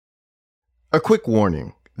A quick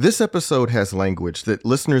warning. This episode has language that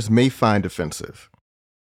listeners may find offensive.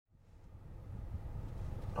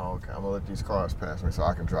 Oh, okay, I'm gonna let these cars pass me so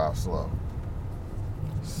I can drive slow.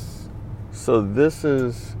 So this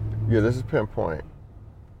is Pinpoint.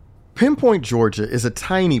 Pinpoint, Georgia is a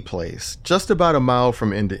tiny place, just about a mile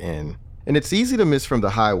from end to end, and it's easy to miss from the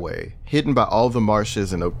highway, hidden by all the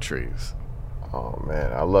marshes and oak trees. Oh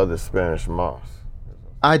man, I love the Spanish moss.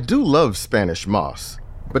 I do love Spanish moss,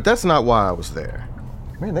 but that's not why I was there.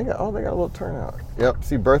 Man, they got a little turnout. Yep,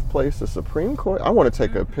 see birthplace, the Supreme Court. I want to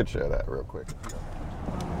take a picture of that real quick.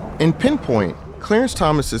 In Pinpoint, Clarence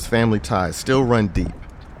Thomas's family ties still run deep.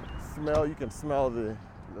 You can smell the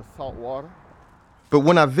salt water. But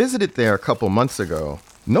when I visited there a couple months ago,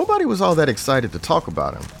 nobody was all that excited to talk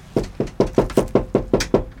about him.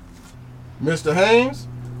 Mr. Haynes?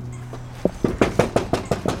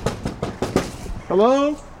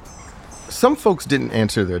 Hello? Some folks didn't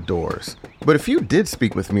answer their doors, but a few did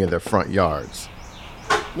speak with me in their front yards.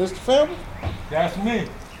 Mr. Famble? That's me.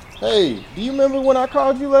 Hey, do you remember when I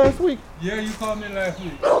called you last week? Yeah, you called me last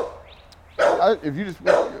week. If you just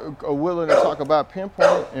are willing to talk about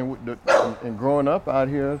Pinpoint and growing up out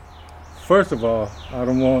here. First of all, I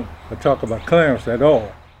don't want to talk about Clarence at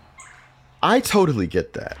all. I totally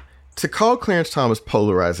get that. To call Clarence Thomas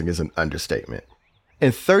polarizing is an understatement.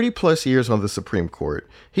 In 30 plus years on the Supreme Court,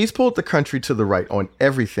 he's pulled the country to the right on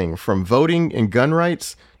everything from voting and gun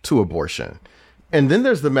rights to abortion. And then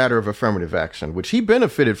there's the matter of affirmative action, which he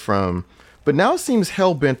benefited from, but now seems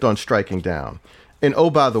hell-bent on striking down. And oh,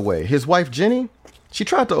 by the way, his wife, Jenny, she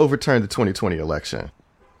tried to overturn the 2020 election.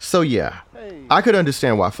 So yeah, I could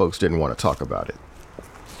understand why folks didn't want to talk about it.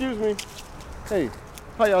 Excuse me. Hey,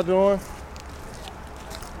 how y'all doing?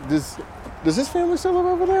 Does his family still live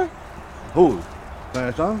over there? Who?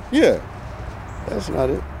 Clarence Thomas? Yeah. That's not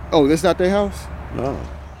it. Oh, that's not their house? No.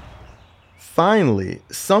 Finally,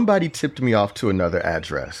 somebody tipped me off to another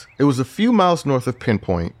address. It was a few miles north of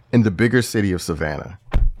Pinpoint in the bigger city of Savannah.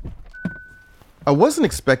 I wasn't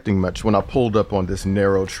expecting much when I pulled up on this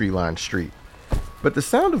narrow tree-lined street, but the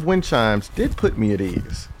sound of wind chimes did put me at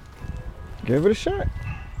ease. Give it a shot.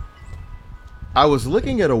 I was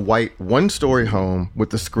looking at a white one-story home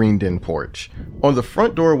with a screened-in porch. On the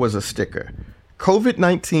front door was a sticker,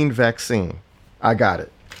 COVID-19 vaccine. I got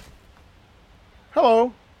it.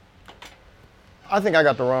 Hello. I think I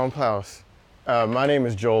got the wrong house. My name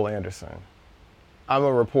is Joel Anderson. I'm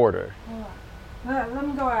a reporter. Let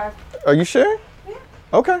me go ask. Are you sure? Yeah.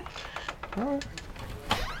 Okay. All right.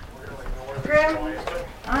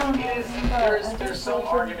 There's some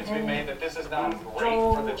argument to be made that this is not great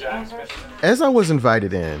for the Jacks. As I was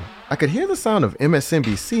invited in, I could hear the sound of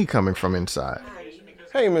MSNBC coming from inside.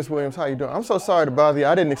 Hey, Miss Williams, how you doing? I'm so sorry to bother you.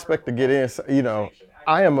 I didn't expect to get in. You know,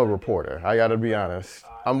 I am a reporter. I got to be honest.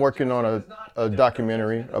 I'm working on a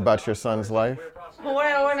documentary about your son's life.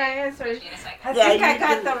 Well, when I answered, I think I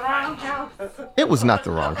got the wrong house. It was not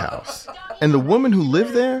the wrong house. And the woman who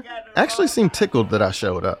lived there actually seemed tickled that I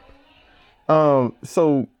showed up.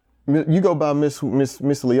 So you go by Miss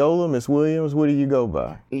Leola, Miss Williams? What do you go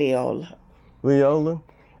by? Leola. Leola?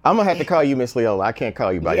 I'm going to have to call you Miss Leola. I can't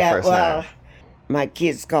call you by your first name. My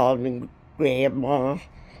kids call me Grandma,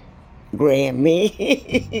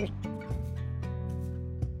 Grammy.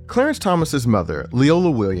 Clarence Thomas's mother,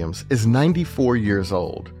 Leola Williams, is 94 years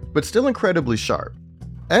old, but still incredibly sharp.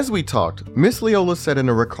 As we talked, Miss Leola sat in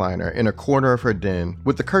a recliner in a corner of her den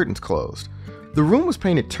with the curtains closed. The room was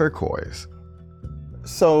painted turquoise.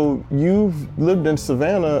 So you've lived in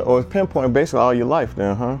Savannah or Pinpoint basically all your life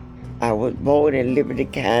then, huh? I was born in Liberty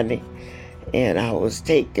County, and I was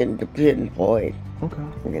taken to Pinpoint. Okay.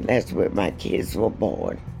 And that's where my kids were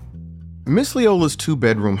born. Miss Leola's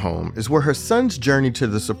two-bedroom home is where her son's journey to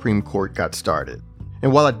the Supreme Court got started.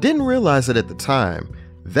 And while I didn't realize it at the time,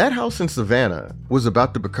 that house in Savannah was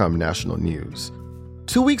about to become national news.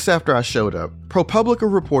 2 weeks after I showed up,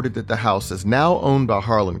 ProPublica reported that the house is now owned by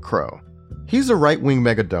Harlan Crow. He's a right-wing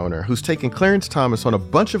mega-donor who's taken Clarence Thomas on a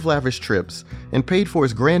bunch of lavish trips and paid for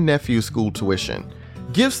his grandnephew's school tuition,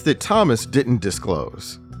 gifts that Thomas didn't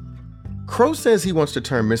disclose. Crow says he wants to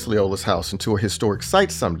turn Miss Leola's house into a historic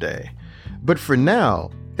site someday, but for now,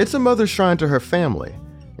 it's a mother's shrine to her family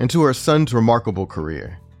and to her son's remarkable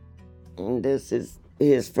career. And this is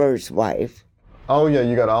his first wife. Oh yeah,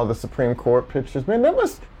 you got all the Supreme Court pictures. Man,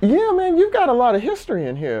 you've got a lot of history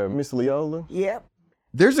in here, Miss Leola. Yep.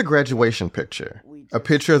 There's a graduation picture, a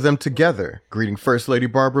picture of them together, greeting First Lady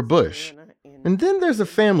Barbara Bush. And then there's a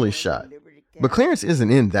family shot, but Clarence isn't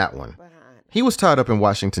in that one. He was tied up in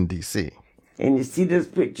Washington, D.C. And you see this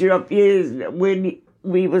picture up here is when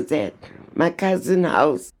we was at my cousin's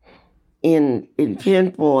house in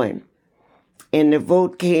Pinpoint. and the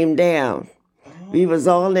vote came down. We was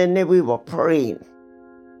all in there, we were praying.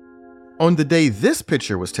 On the day this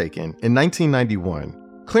picture was taken, in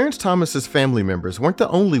 1991, Clarence Thomas's family members weren't the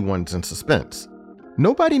only ones in suspense.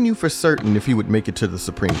 Nobody knew for certain if he would make it to the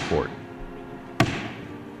Supreme Court.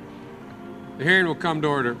 The hearing will come to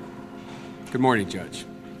order. Good morning, Judge.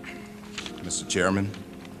 Mr. Chairman,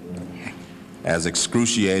 as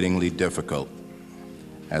excruciatingly difficult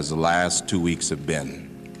as the last 2 weeks have been,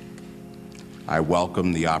 I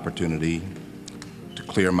welcome the opportunity to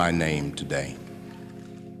clear my name today.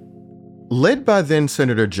 Led by then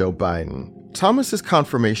Senator Joe Biden, Thomas's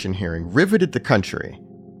confirmation hearing riveted the country,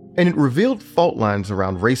 and it revealed fault lines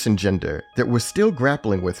around race and gender that we're still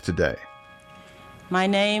grappling with today. My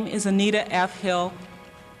name is Anita F. Hill,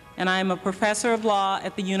 and I am a professor of law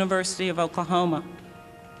at the University of Oklahoma.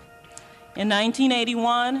 In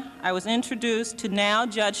 1981, I was introduced to now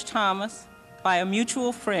Judge Thomas by a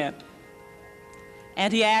mutual friend,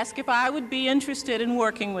 and he asked if I would be interested in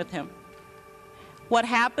working with him. What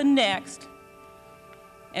happened next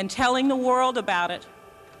and telling the world about it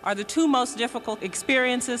are the two most difficult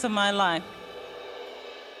experiences of my life.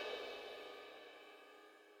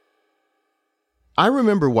 I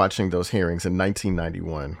remember watching those hearings in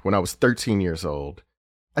 1991 when I was 13 years old.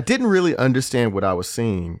 I didn't really understand what I was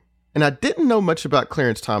seeing, and I didn't know much about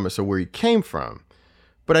Clarence Thomas or where he came from,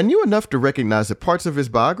 but I knew enough to recognize that parts of his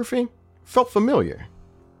biography felt familiar.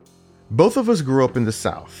 Both of us grew up in the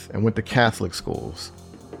South and went to Catholic schools.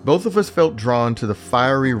 Both of us felt drawn to the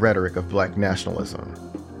fiery rhetoric of Black nationalism.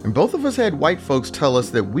 And both of us had white folks tell us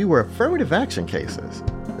that we were affirmative action cases,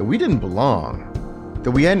 that we didn't belong,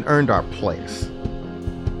 that we hadn't earned our place.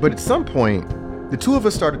 But at some point, the two of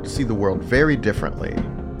us started to see the world very differently.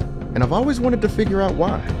 And I've always wanted to figure out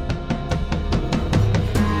why.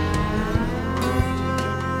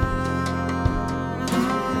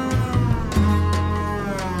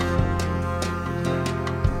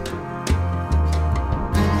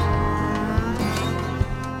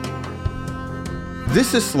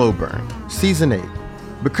 This is Slow Burn, Season 8,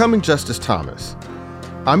 Becoming Justice Thomas.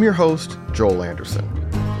 I'm your host, Joel Anderson.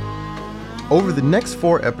 Over the next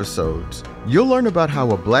 4 episodes, you'll learn about how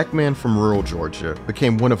a Black man from rural Georgia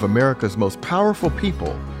became one of America's most powerful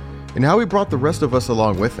people and how he brought the rest of us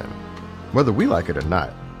along with him, whether we like it or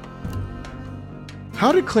not.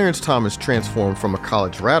 How did Clarence Thomas transform from a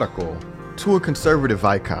college radical to a conservative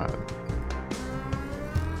icon?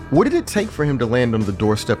 What did it take for him to land on the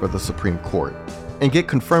doorstep of the Supreme Court and get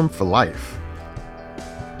confirmed for life?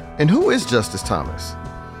 And who is Justice Thomas,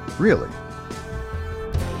 really?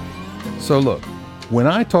 So look, when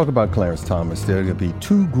I talk about Clarence Thomas, there are going to be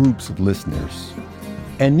 2 groups of listeners,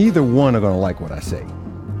 and neither one are going to like what I say.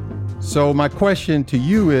 So my question to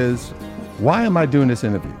you is, why am I doing this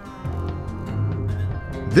interview?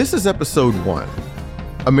 This is episode 1,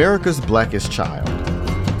 America's Blackest Child.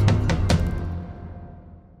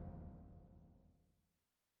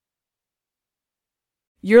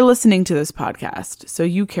 You're listening to this podcast, so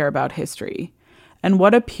you care about history. And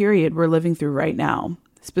what a period we're living through right now,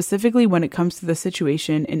 specifically when it comes to the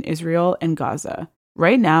situation in Israel and Gaza.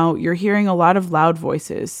 Right now, you're hearing a lot of loud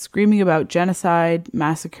voices screaming about genocide,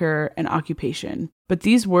 massacre, and occupation. But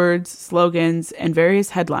these words, slogans, and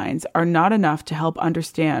various headlines are not enough to help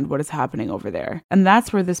understand what is happening over there. And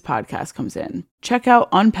that's where this podcast comes in. Check out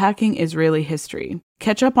Unpacking Israeli History.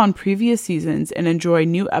 Catch up on previous seasons and enjoy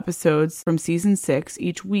new episodes from Season 6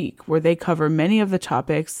 each week, where they cover many of the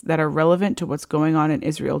topics that are relevant to what's going on in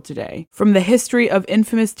Israel today. From the history of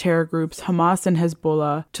infamous terror groups Hamas and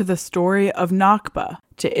Hezbollah, to the story of Nakba,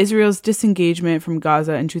 to Israel's disengagement from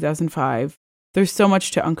Gaza in 2005, there's so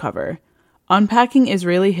much to uncover. Unpacking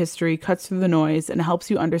Israeli History cuts through the noise and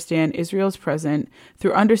helps you understand Israel's present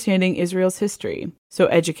through understanding Israel's history. So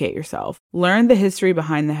educate yourself. Learn the history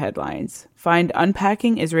behind the headlines. Find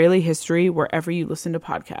Unpacking Israeli History wherever you listen to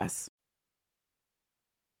podcasts.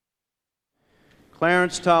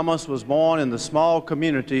 Clarence Thomas was born in the small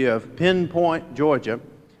community of Pinpoint, Georgia.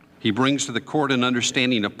 He brings to the court an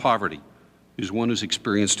understanding of poverty. He's one who's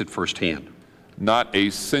experienced it firsthand. Not a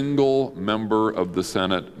single member of the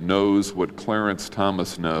Senate knows what Clarence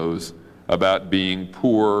Thomas knows about being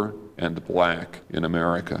poor and Black in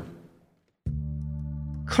America.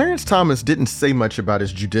 Clarence Thomas didn't say much about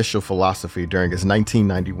his judicial philosophy during his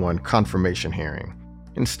 1991 confirmation hearing.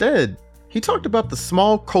 Instead, he talked about the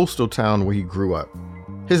small coastal town where he grew up.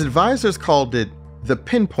 His advisors called it the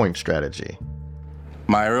Pinpoint Strategy.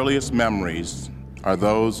 My earliest memories are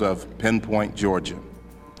those of Pinpoint, Georgia,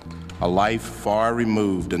 a life far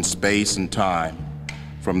removed in space and time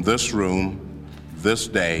from this room, this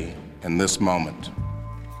day, and this moment.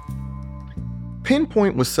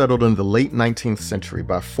 Pinpoint was settled in the late 19th century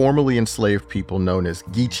by formerly enslaved people known as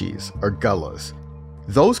Geechees or Gullahs.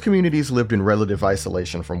 Those communities lived in relative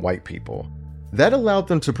isolation from white people. That allowed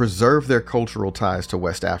them to preserve their cultural ties to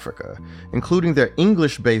West Africa, including their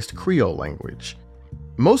English-based Creole language.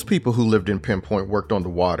 Most people who lived in Pinpoint worked on the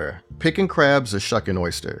water, picking crabs or shucking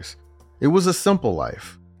oysters. It was a simple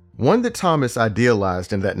life, one that Thomas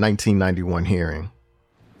idealized in that 1991 hearing.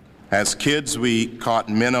 As kids, we caught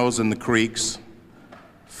minnows in the creeks,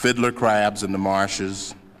 fiddler crabs in the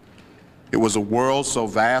marshes. It was a world so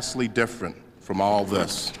vastly different from all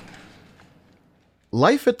this.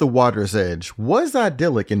 Life at the water's edge was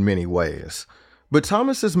idyllic in many ways, but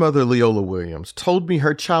Thomas's mother, Leola Williams, told me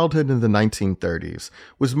her childhood in the 1930s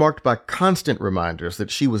was marked by constant reminders that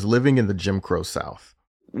she was living in the Jim Crow South.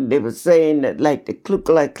 They were saying that like the Ku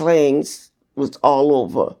Klux Klans was all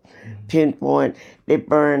over Pinpoint. They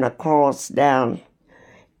burned a cross down.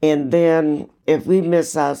 And then if we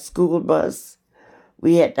missed our school bus,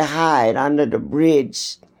 we had to hide under the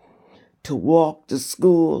bridge to walk to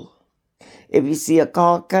school. If you see a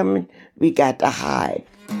car coming, we got to hide.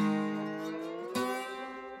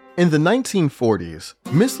 In the 1940s,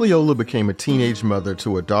 Miss Leola became a teenage mother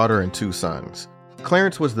to a daughter and two sons.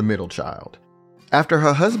 Clarence was the middle child. After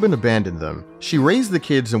her husband abandoned them, she raised the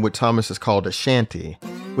kids in what Thomas has called a shanty,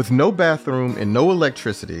 with no bathroom and no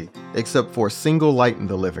electricity except for a single light in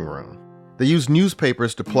the living room. They used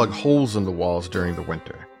newspapers to plug holes in the walls during the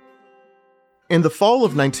winter. In the fall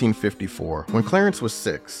of 1954, when Clarence was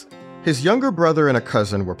 6, his younger brother and a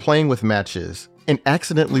cousin were playing with matches and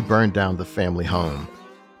accidentally burned down the family home.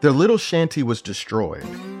 Their little shanty was destroyed.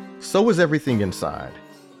 So was everything inside.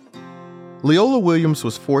 Leola Williams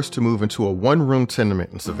was forced to move into a one-room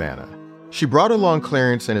tenement in Savannah. She brought along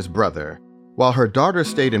Clarence and his brother, while her daughter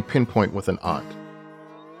stayed in Pinpoint with an aunt.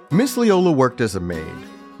 Miss Leola worked as a maid,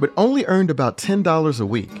 but only earned about $10 a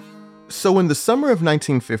week. So in the summer of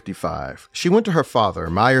 1955, she went to her father,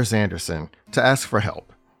 Myers Anderson, to ask for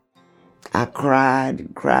help. I cried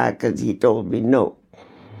and cried because he told me no.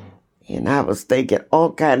 And I was thinking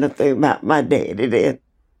all kind of things about my daddy then.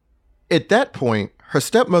 At that point, her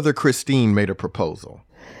stepmother, Christine, made a proposal.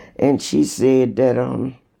 And she said that,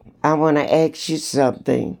 I want to ask you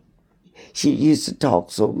something. She used to talk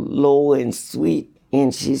so low and sweet.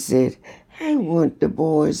 And she said, I want the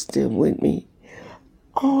boys to with me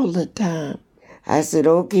all the time. I said,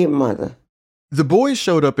 okay, Mother. The boys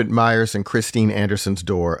showed up at Myers and Christine Anderson's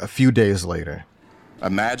door a few days later.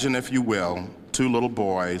 Imagine, if you will, 2 little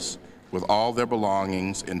boys with all their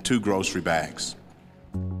belongings in 2 grocery bags.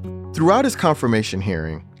 Throughout his confirmation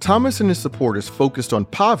hearing, Thomas and his supporters focused on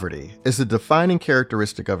poverty as the defining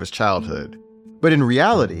characteristic of his childhood. But in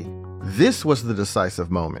reality, this was the decisive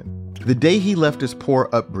moment, the day he left his poor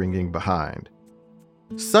upbringing behind.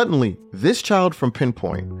 Suddenly, this child from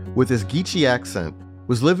Pinpoint, with his Geechee accent,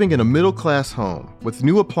 was living in a middle-class home with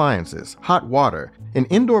new appliances, hot water, and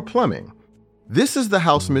indoor plumbing. This is the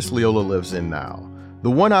house Miss Leola lives in now, the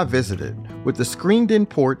one I visited, with the screened-in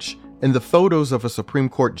porch and the photos of a Supreme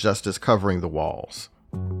Court justice covering the walls.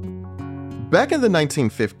 Back in the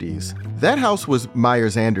 1950s, that house was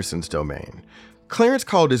Myers Anderson's domain. Clarence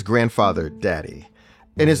called his grandfather Daddy,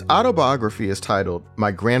 and his autobiography is titled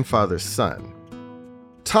My Grandfather's Son.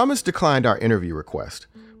 Thomas declined our interview request,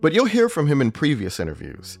 but you'll hear from him in previous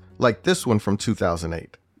interviews, like this one from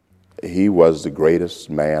 2008. He was the greatest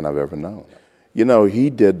man I've ever known. You know, he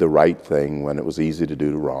did the right thing when it was easy to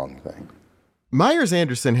do the wrong thing. Myers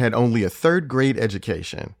Anderson had only a 3rd grade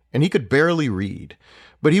education, and he could barely read,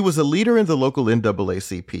 but he was a leader in the local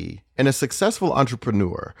NAACP and a successful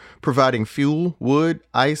entrepreneur, providing fuel, wood,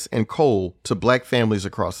 ice, and coal to Black families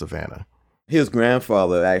across Savannah. His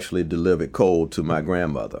grandfather actually delivered coal to my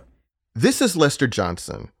grandmother. This is Lester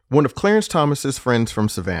Johnson, one of Clarence Thomas's friends from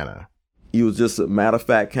Savannah. He was just a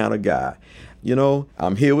matter-of-fact kind of guy. You know,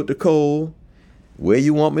 I'm here with the coal, where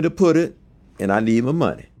you want me to put it, and I need my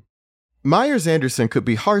money. Myers Anderson could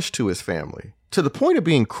be harsh to his family, to the point of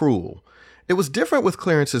being cruel. It was different with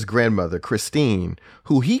Clarence's grandmother, Christine,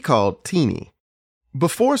 who he called Teeny.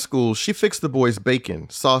 Before school, she fixed the boys bacon,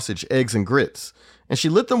 sausage, eggs, and grits, and she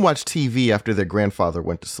let them watch TV after their grandfather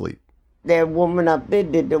went to sleep. That woman up there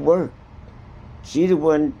did the work. She the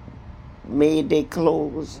one made their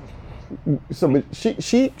clothes. So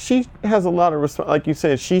she has a lot of respect. Like you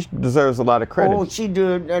said, she deserves a lot of credit. Oh, she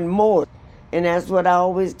did, and more. And that's what I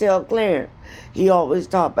always tell Clarence. He always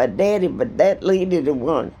talk about Daddy, but that lady the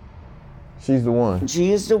one. She's the one.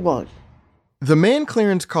 She is the one. The man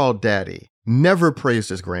Clarence called Daddy never praised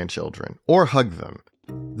his grandchildren or hugged them.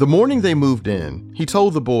 The morning they moved in, he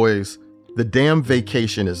told the boys, the damn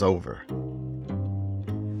vacation is over.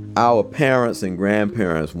 Our parents and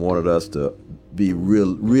grandparents wanted us to be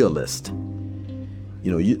realist.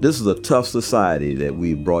 This is a tough society that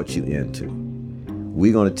we brought you into.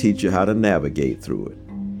 We're going to teach you how to navigate through it.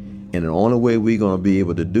 And the only way we're going to be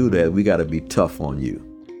able to do that, we got to be tough on you.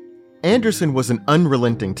 Anderson was an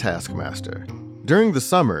unrelenting taskmaster. During the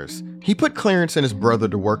summers, he put Clarence and his brother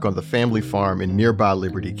to work on the family farm in nearby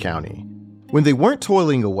Liberty County. When they weren't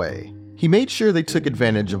toiling away, he made sure they took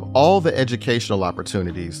advantage of all the educational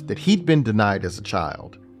opportunities that he'd been denied as a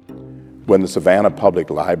child. When the Savannah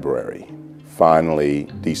Public Library finally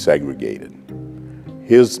desegregated,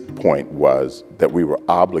 his point was that we were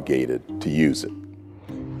obligated to use it.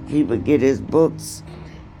 He would get his books,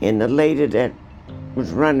 and the lady that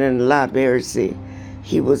was running the library said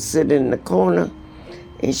he would sit in the corner,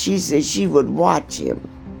 and she said she would watch him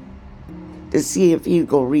to see if he'd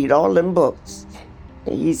go read all them books.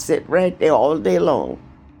 And he'd sit right there all day long.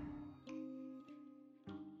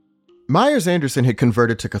 Myers Anderson had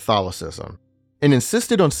converted to Catholicism and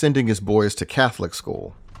insisted on sending his boys to Catholic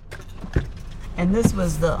school. And this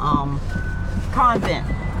was the convent,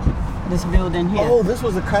 this building here. Oh, this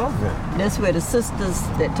was a convent. That's where the sisters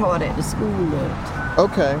that taught at the school lived.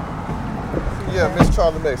 Okay. Yeah, Miss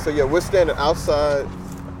Charlie May. So yeah, we're standing outside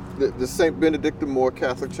the St. Benedict de Moore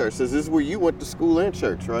Catholic Church. So this is where you went to school and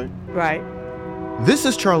church, right? Right. This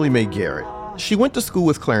is Charlie Mae Garrett. She went to school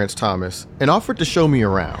with Clarence Thomas and offered to show me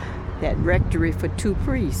around. That rectory for 2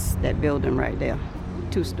 priests, that building right there,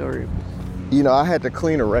 2-story. You know, I had to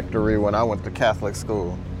clean a rectory when I went to Catholic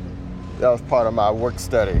school. That was part of my work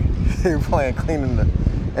study. Cleaning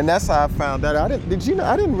and that's how I found out. I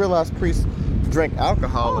didn't realize priests drank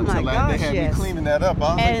alcohol until they had me cleaning that up.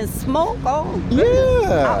 And smoke,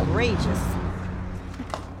 yeah. Outrageous.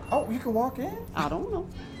 Oh, you can walk in? I don't know.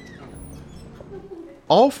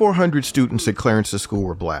 All 400 students at Clarence's school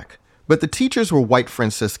were black, but the teachers were white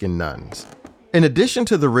Franciscan nuns. In addition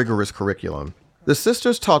to the rigorous curriculum, the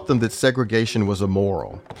sisters taught them that segregation was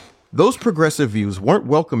immoral. Those progressive views weren't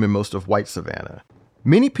welcome in most of white Savannah.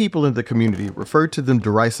 Many people in the community referred to them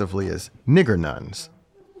derisively as nigger nuns.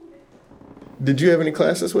 Did you have any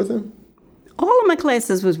classes with him? All of my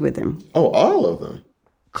classes was with him. Oh, all of them?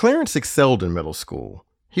 Clarence excelled in middle school.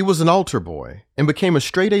 He was an altar boy and became a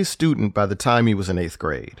straight-A student by the time he was in 8th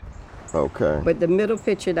grade. Okay. But the middle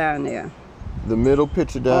picture down there. The middle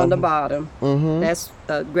picture down? On the bottom. Mm-hmm. That's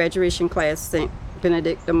the graduation class, St.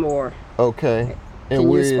 Benedict de Moore. Okay. Can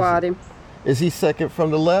you spot him? Is he second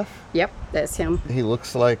from the left? Yep, that's him. He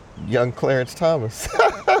looks like young Clarence Thomas.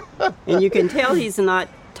 And you can tell he's not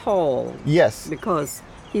tall. Yes. Because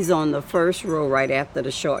he's on the first row right after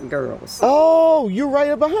the short girls. Oh, you're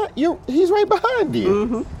right behind you. He's right behind you.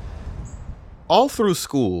 Mm-hmm. All through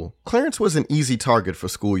school, Clarence was an easy target for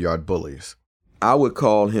schoolyard bullies. I would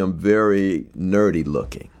call him very nerdy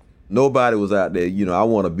looking. Nobody was out there, I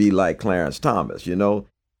want to be like Clarence Thomas,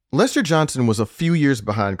 Lester Johnson was a few years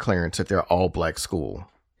behind Clarence at their all-black school.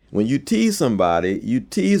 When you tease somebody, you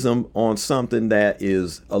tease them on something that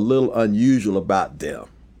is a little unusual about them,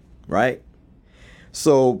 right?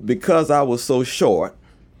 So because I was so short,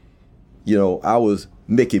 I was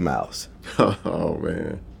Mickey Mouse. Oh,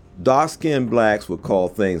 man. Dark-skinned blacks would call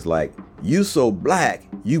things like, "You so black,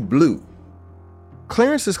 you blue."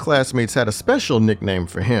 Clarence's classmates had a special nickname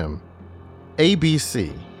for him,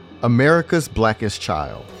 ABC, America's Blackest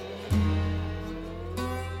Child.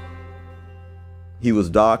 He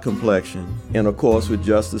was dark complexion, and of course with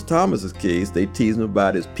Justice Thomas's case, they teased him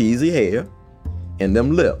about his peasy hair and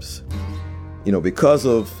them lips. Because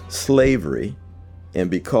of slavery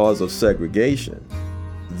and because of segregation,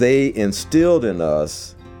 they instilled in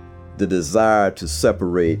us the desire to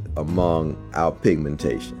separate among our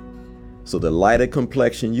pigmentation. So the lighter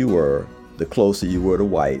complexion you were, the closer you were to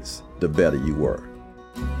whites, the better you were.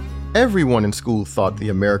 Everyone in school thought the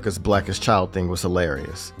America's Blackest Child thing was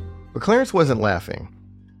hilarious, but Clarence wasn't laughing.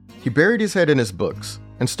 He buried his head in his books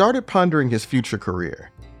and started pondering his future career.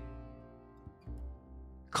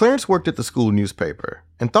 Clarence worked at the school newspaper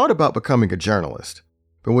and thought about becoming a journalist.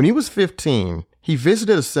 But when he was 15, he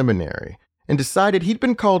visited a seminary and decided he'd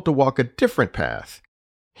been called to walk a different path.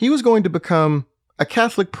 He was going to become a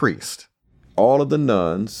Catholic priest. All of the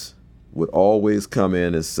nuns would always come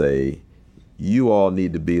in and say, "You all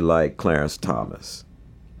need to be like Clarence Thomas."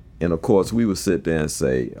 And of course, we would sit there and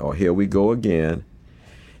say, "Oh, here we go again."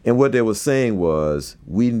 And what they were saying was,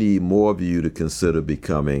 we need more of you to consider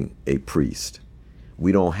becoming a priest.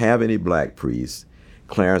 We don't have any black priests.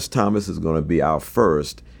 Clarence Thomas is going to be our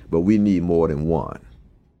first, but we need more than one.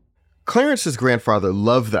 Clarence's grandfather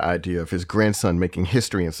loved the idea of his grandson making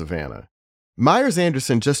history in Savannah. Myers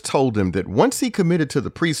Anderson just told him that once he committed to the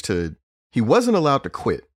priesthood, he wasn't allowed to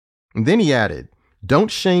quit. And then he added,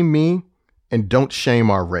 "Don't shame me and don't shame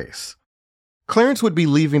our race." Clarence would be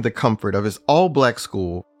leaving the comfort of his all-black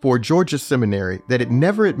school for a Georgia seminary that had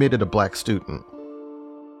never admitted a black student.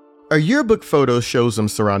 A yearbook photo shows him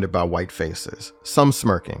surrounded by white faces, some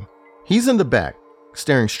smirking. He's in the back,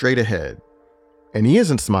 staring straight ahead, and he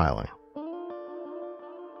isn't smiling.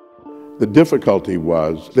 The difficulty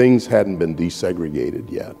was things hadn't been desegregated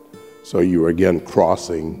yet. So you were again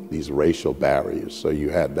crossing these racial barriers, so you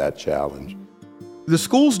had that challenge. The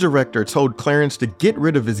school's director told Clarence to get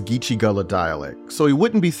rid of his Geechee Gullah dialect so he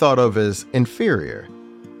wouldn't be thought of as inferior.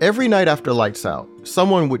 Every night after lights out,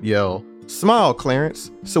 someone would yell, "Smile,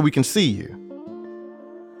 Clarence, so we can see you."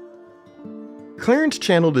 Clarence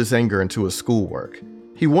channeled his anger into his schoolwork.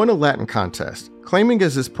 He won a Latin contest, claiming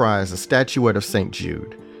as his prize a statuette of St.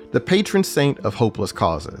 Jude, the patron saint of hopeless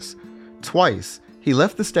causes. Twice, he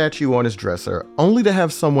left the statue on his dresser only to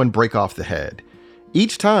have someone break off the head.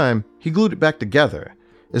 Each time, he glued it back together,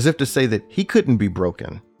 as if to say that he couldn't be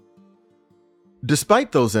broken.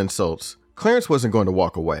 Despite those insults, Clarence wasn't going to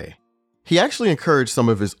walk away. He actually encouraged some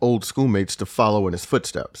of his old schoolmates to follow in his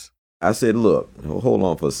footsteps. I said, look, hold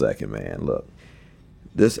on for a second, man. Look,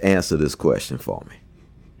 just answer this question for me.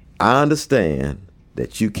 I understand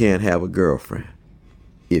that you can't have a girlfriend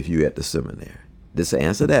if you're at the seminary. Just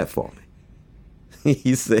answer that for me.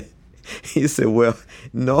 He said, well,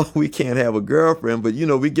 no, we can't have a girlfriend, but,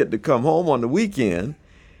 we get to come home on the weekend.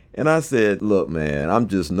 And I said, look, man, I'm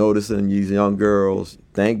just noticing these young girls.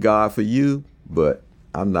 Thank God for you, but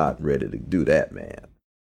I'm not ready to do that, man.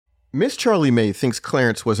 Miss Charlie Mae thinks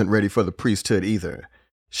Clarence wasn't ready for the priesthood either.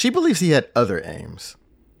 She believes he had other aims.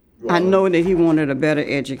 I know that he wanted a better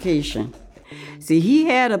education. See, he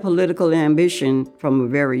had a political ambition from a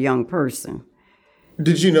very young person.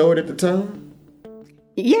 Did you know it at the time?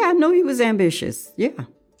 Yeah, I know he was ambitious. Yeah.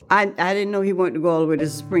 I didn't know he wanted to go all the way to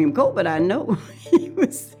the Supreme Court, but I know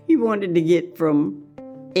he wanted to get from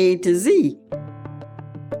A to Z.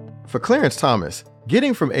 For Clarence Thomas,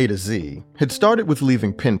 getting from A to Z had started with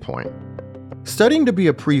leaving Pinpoint. Studying to be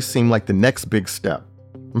a priest seemed like the next big step.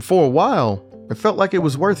 And for a while, it felt like it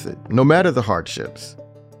was worth it, no matter the hardships.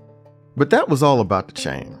 But that was all about to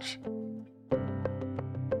change.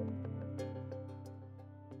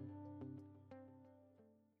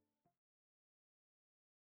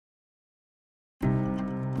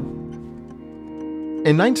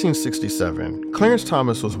 In 1967, Clarence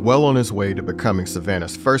Thomas was well on his way to becoming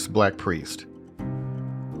Savannah's first black priest.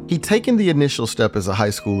 He'd taken the initial step as a high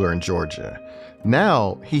schooler in Georgia.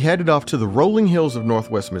 Now, he headed off to the rolling hills of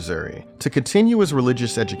Northwest Missouri to continue his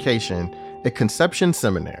religious education at Conception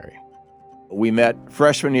Seminary. We met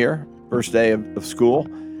freshman year, first day of school.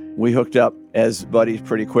 We hooked up as buddies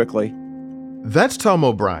pretty quickly. That's Tom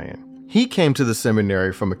O'Brien. He came to the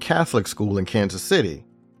seminary from a Catholic school in Kansas City.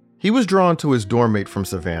 He was drawn to his dorm mate from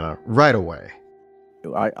Savannah right away.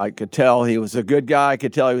 I could tell he was a good guy. I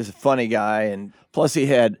could tell he was a funny guy. And plus he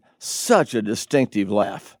had such a distinctive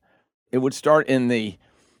laugh. It would start in the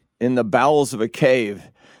bowels of a cave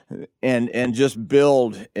and just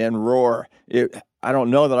build and roar. I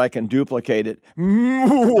don't know that I can duplicate it.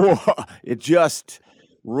 It just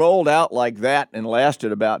rolled out like that and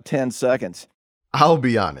lasted about 10 seconds. I'll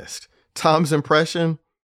be honest. Tom's impression,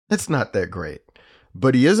 it's not that great.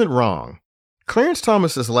 But he isn't wrong. Clarence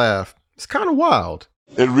Thomas's laugh is kind of wild.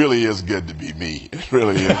 It really is good to be me. It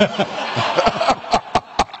really is.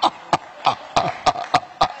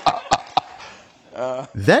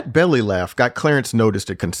 That belly laugh got Clarence noticed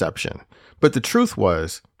at Conception. But the truth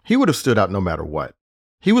was, he would have stood out no matter what.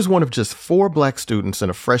 He was one of just 4 black students in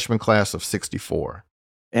a freshman class of 64.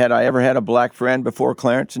 Had I ever had a black friend before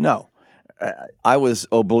Clarence? No. I was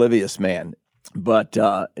oblivious, man. But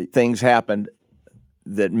things happened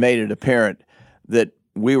that made it apparent that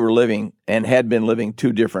we were living and had been living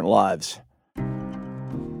 2 different lives.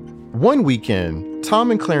 One weekend, Tom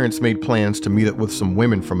and Clarence made plans to meet up with some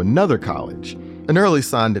women from another college, an early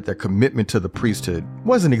sign that their commitment to the priesthood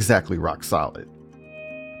wasn't exactly rock solid.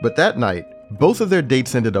 But that night, both of their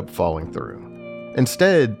dates ended up falling through.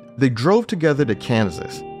 Instead, they drove together to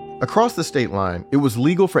Kansas. Across the state line, it was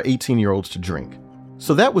legal for 18-year-olds to drink.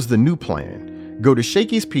 So that was the new plan. Go to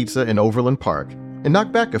Shakey's Pizza in Overland Park and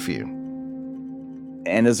knock back a few.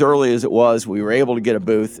 And as early as it was, we were able to get a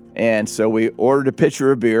booth. And so we ordered a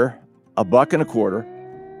pitcher of beer,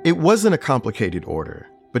 $1.25. It wasn't a complicated order,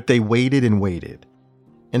 but they waited and waited.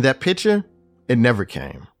 And that pitcher, it never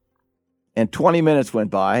came. And 20 minutes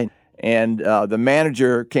went by, and the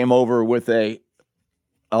manager came over with a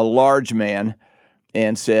large man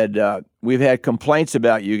and said, we've had complaints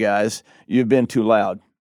about you guys. You've been too loud.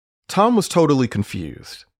 Tom was totally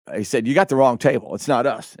confused. He said, "You got the wrong table. It's not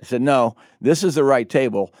us." I said, "No, this is the right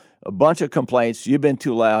table. A bunch of complaints. You've been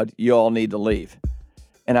too loud. You all need to leave."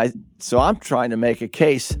 So I'm trying to make a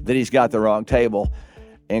case that he's got the wrong table.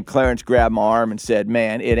 And Clarence grabbed my arm and said,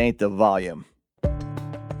 "Man, it ain't the volume."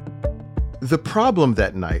 The problem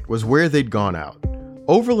that night was where they'd gone out.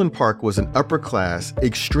 Overland Park was an upper-class,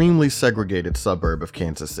 extremely segregated suburb of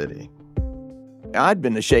Kansas City. I'd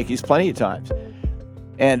been to Shakey's plenty of times,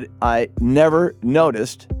 and I never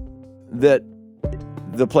noticed that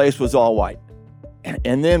the place was all white.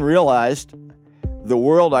 And then realized the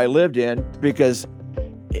world I lived in, because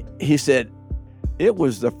he said, it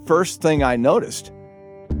was the first thing I noticed,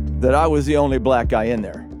 that I was the only black guy in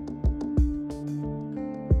there.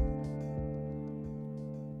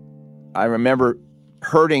 I remember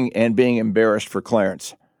hurting and being embarrassed for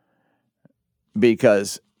Clarence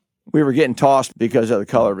because we were getting tossed because of the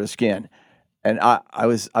color of his skin. And I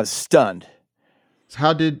was stunned.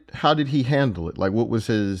 How did he handle it? Like, what was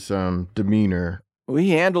his demeanor? Well,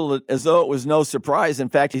 he handled it as though it was no surprise. In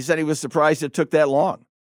fact, he said he was surprised it took that long.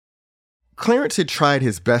 Clarence had tried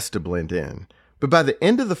his best to blend in, but by the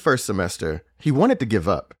end of the first semester, he wanted to give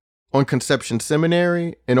up on Conception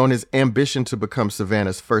Seminary and on his ambition to become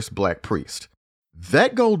Savannah's first black priest.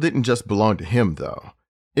 That goal didn't just belong to him, though.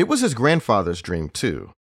 It was his grandfather's dream,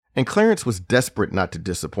 too, and Clarence was desperate not to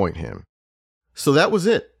disappoint him. So that was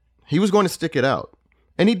it. He was going to stick it out,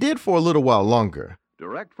 and he did for a little while longer.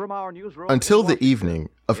 Direct from our newsroom until the evening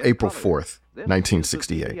of April 4th,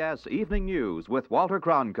 1968. CBS Evening News with Walter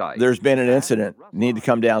Cronkite. There's been an incident. You need to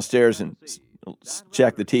come downstairs and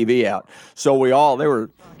check the TV out. So there were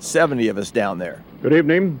 70 of us down there. Good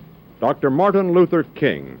evening. Dr. Martin Luther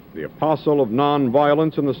King, the apostle of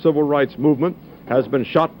nonviolence in the civil rights movement, has been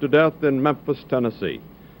shot to death in Memphis, Tennessee.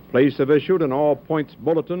 Police have issued an all-points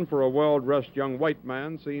bulletin for a well-dressed young white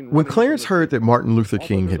man seen... When Clarence heard that Martin Luther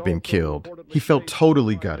King had been killed, he felt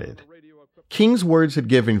totally gutted. King's words had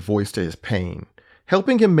given voice to his pain,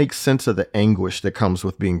 helping him make sense of the anguish that comes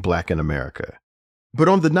with being black in America. But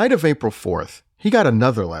on the night of April 4th, he got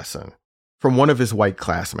another lesson from one of his white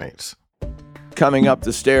classmates. Coming up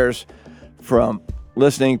the stairs from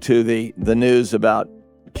listening to the news about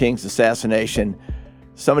King's assassination,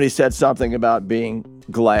 somebody said something about being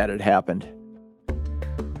glad it happened.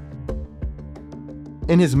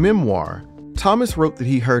 In his memoir, Thomas wrote that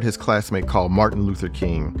he heard his classmate call Martin Luther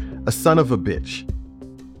King a son of a bitch.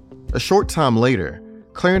 A short time later,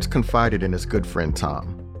 Clarence confided in his good friend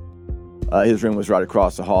Tom. His room was right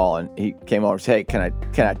across the hall, and he came over and said, "Hey,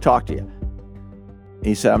 can I talk to you?"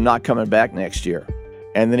 He said, "I'm not coming back next year."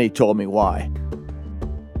 And then he told me why.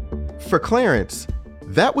 For Clarence,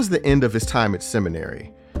 that was the end of his time at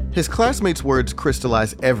seminary. His classmates' words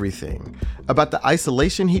crystallized everything about the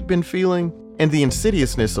isolation he'd been feeling and the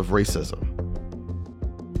insidiousness of racism.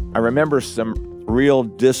 I remember some real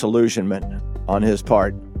disillusionment on his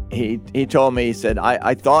part. He told me, he said,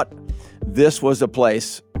 I thought this was a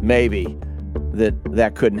place, maybe,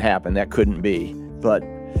 that couldn't happen, that couldn't be, but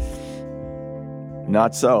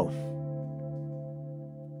not so.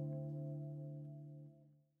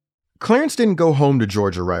 Clarence didn't go home to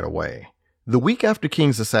Georgia right away. The week after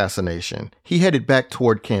King's assassination, he headed back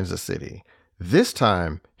toward Kansas City. This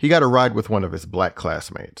time, he got a ride with one of his black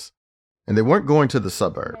classmates. And they weren't going to the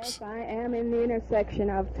suburbs. Yes, I am in the intersection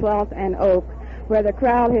of 12th and Oak, where the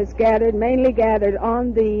crowd has mainly gathered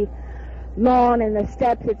on the lawn and the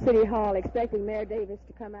steps at City Hall, expecting Mayor Davis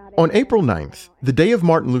to come out. On April 9th, the day of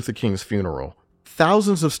Martin Luther King's funeral,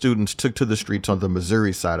 thousands of students took to the streets on the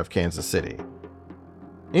Missouri side of Kansas City.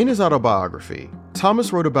 In his autobiography,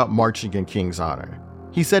 Thomas wrote about marching in King's honor.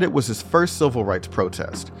 He said it was his first civil rights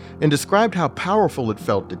protest and described how powerful it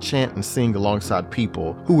felt to chant and sing alongside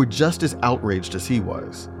people who were just as outraged as he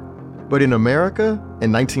was. But in America,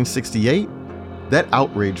 in 1968, that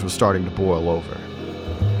outrage was starting to boil over.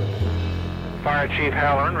 Fire Chief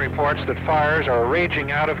Halloran reports that fires are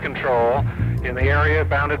raging out of control in the area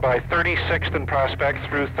bounded by 36th and Prospect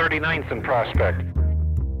through 39th and Prospect.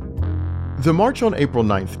 The march on April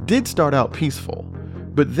 9th did start out peaceful,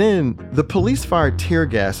 but then the police fired tear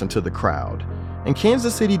gas into the crowd, and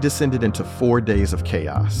Kansas City descended into 4 days of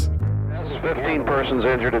chaos. 15 persons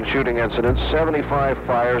injured in shooting incidents, 75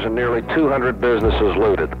 fires, and nearly 200 businesses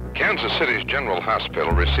looted. Kansas City's General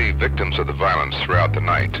Hospital received victims of the violence throughout the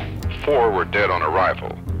night. 4 were dead on arrival.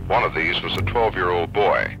 One of these was a 12-year-old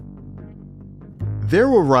boy. There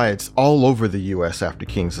were riots all over the U.S. after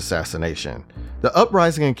King's assassination. The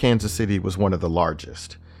uprising in Kansas City was one of the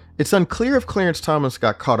largest. It's unclear if Clarence Thomas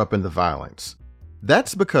got caught up in the violence.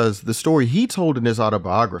 That's because the story he told in his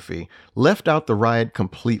autobiography left out the riot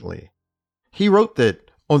completely. He wrote that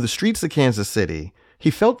on the streets of Kansas City, He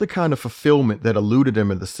felt the kind of fulfillment that eluded him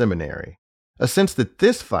in the seminary, a sense that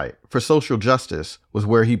this fight for social justice was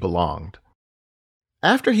where he belonged.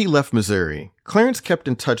 After he left Missouri, Clarence kept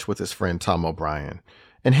in touch with his friend Tom O'Brien.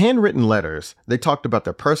 In handwritten letters, they talked about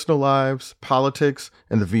their personal lives, politics,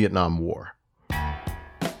 and the Vietnam War.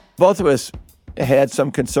 Both of us had some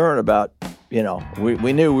concern about,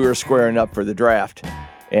 we knew we were squaring up for the draft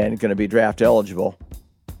and going to be draft eligible.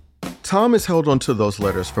 Tom has held onto those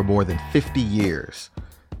letters for more than 50 years,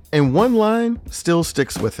 and one line still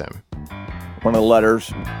sticks with him. One of the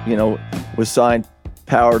letters, was signed,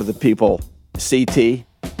 "Power to the People, CT."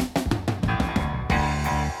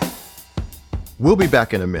 We'll be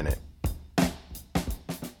back in a minute.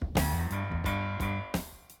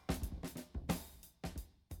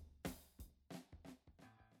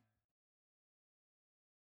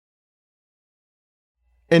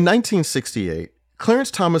 In 1968,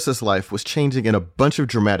 Clarence Thomas's life was changing in a bunch of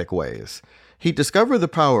dramatic ways. He'd discovered the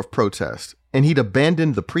power of protest, and he'd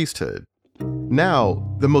abandoned the priesthood.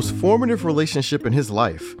 Now, the most formative relationship in his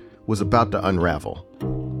life was about to unravel.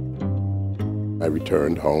 I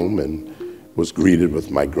returned home and was greeted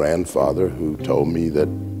with my grandfather, who told me that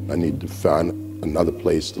I needed to find another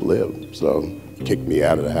place to live. So he kicked me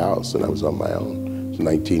out of the house, and I was on my own. I was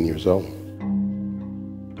 19 years old.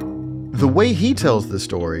 The way he tells the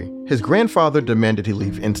story, his grandfather demanded he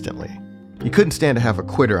leave instantly. He couldn't stand to have a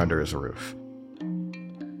quitter under his roof.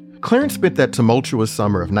 Clarence spent that tumultuous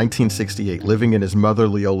summer of 1968 living in his mother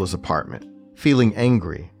Leola's apartment, feeling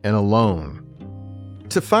angry and alone.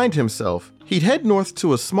 To find himself, he'd head north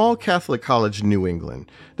to a small Catholic college in New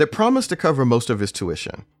England that promised to cover most of his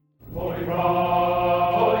tuition. Holy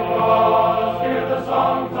Cross, hear the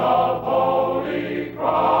songs of Holy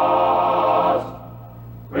Cross.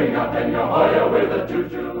 Bring up in your Hoya with a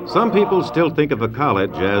choo-choo. Some people still think of a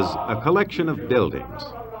college as a collection of buildings.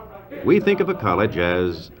 We think of a college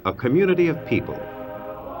as a community of people.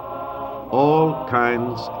 All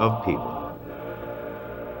kinds of people.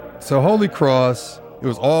 So Holy Cross, it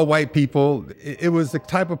was all white people. It was the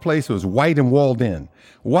type of place that was white and walled in.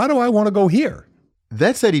 Why do I want to go here?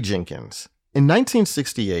 That's Eddie Jenkins. In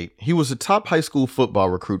 1968, he was a top high school football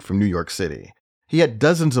recruit from New York City. He had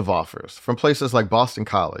dozens of offers from places like Boston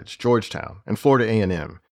College, Georgetown, and Florida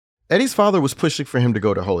A&M. Eddie's father was pushing for him to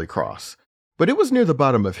go to Holy Cross, but it was near the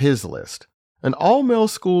bottom of his list. An all-male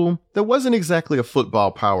school that wasn't exactly a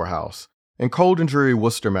football powerhouse in cold and dreary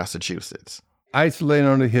Worcester, Massachusetts. Isolated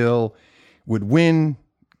on the hill, with wind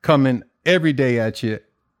coming every day at you,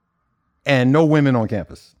 and no women on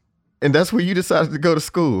campus. And that's where you decided to go to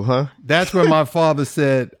school, huh? That's where my father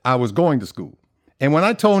said I was going to school. And when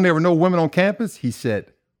I told him there were no women on campus, he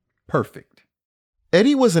said, perfect.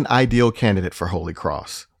 Eddie was an ideal candidate for Holy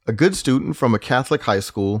Cross, a good student from a Catholic high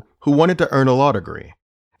school who wanted to earn a law degree.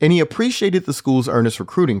 And he appreciated the school's earnest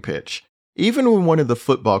recruiting pitch, even when one of the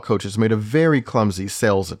football coaches made a very clumsy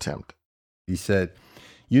sales attempt. He said,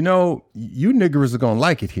 you niggers are going to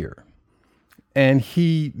like it here. And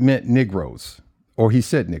he meant Negroes, or he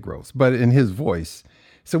said Negroes, but in his voice.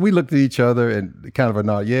 So we looked at each other and kind of a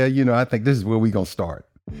nod. Yeah, I think this is where we're going to start.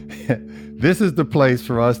 This is the place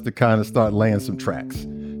for us to kind of start laying some tracks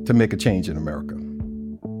to make a change in America.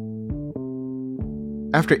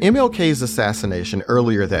 After MLK's assassination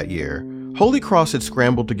earlier that year, Holy Cross had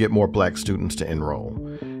scrambled to get more black students to enroll.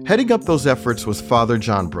 Heading up those efforts was Father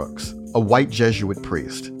John Brooks, a white Jesuit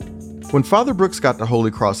priest. When Father Brooks got to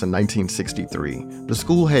Holy Cross in 1963, the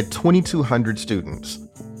school had 2,200 students.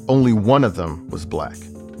 Only one of them was black.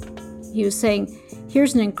 He was saying,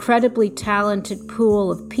 here's an incredibly talented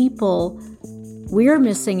pool of people. We're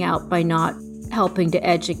missing out by not helping to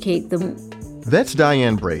educate them. That's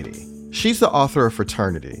Diane Brady. She's the author of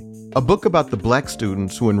Fraternity, a book about the black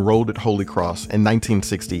students who enrolled at Holy Cross in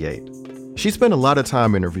 1968. She spent a lot of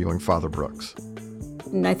time interviewing Father Brooks.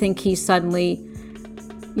 And I think he suddenly,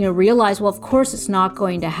 realized, well, of course it's not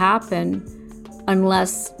going to happen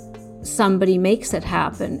unless somebody makes it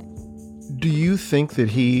happen. Do you think that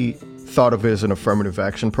he thought of it as an affirmative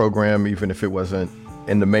action program, even if it wasn't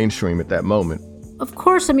in the mainstream at that moment? Of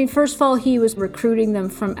course. First of all, he was recruiting them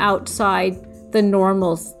from outside the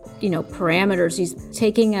normal, parameters. He's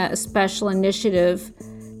taking a special initiative,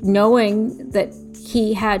 knowing that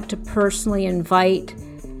he had to personally invite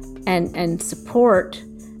and support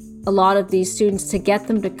a lot of these students to get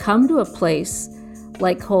them to come to a place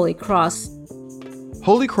like Holy Cross.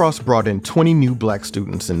 Holy Cross brought in 20 new black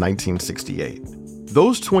students in 1968.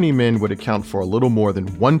 Those 20 men would account for a little more than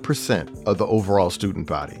 1% of the overall student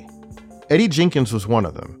body. Eddie Jenkins was one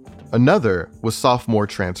of them. Another was sophomore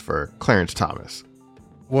transfer Clarence Thomas.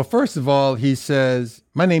 Well, first of all, he says,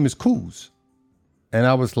 my name is Coos. And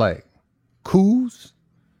I was like, Coos?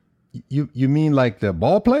 You mean like the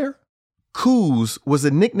ball player? Coos was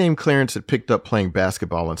a nickname Clarence had picked up playing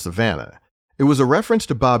basketball in Savannah. It was a reference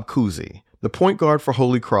to Bob Cousy, the point guard for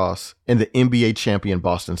Holy Cross and the NBA champion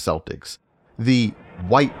Boston Celtics, the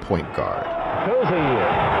white point guard.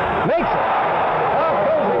 Cousy makes it. Bob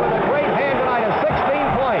Cousy with a great hand tonight of 16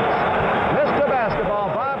 points. Mr. Basketball,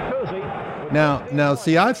 Bob Cousy. Now,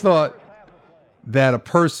 see, I thought that a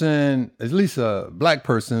person, at least a black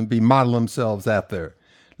person, be model themselves after,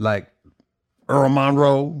 like Earl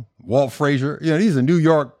Monroe, Walt Frazier. You know, these are New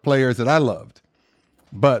York players that I loved.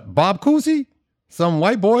 But Bob Cousy, some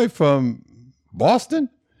white boy from Boston,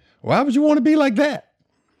 why would you want to be like that?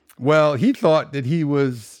 Well, he thought that he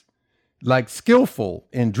was like skillful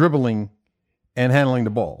in dribbling and handling the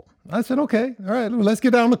ball. I said, okay, all right, well, let's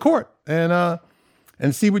get down the court and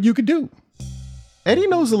see what you could do. Eddie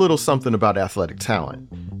knows a little something about athletic talent.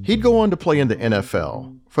 He'd go on to play in the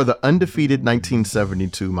NFL for the undefeated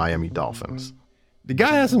 1972 Miami Dolphins. The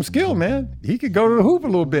guy has some skill, man. He could go to the hoop a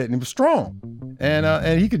little bit and he was strong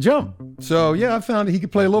and he could jump. So yeah, I found that he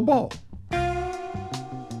could play a little ball.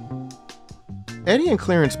 Eddie and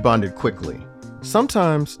Clarence bonded quickly.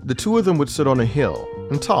 Sometimes the two of them would sit on a hill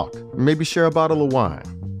and talk, maybe share a bottle of wine.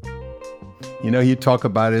 You know, he'd talk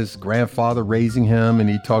about his grandfather raising him, and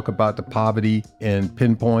he'd talk about the poverty in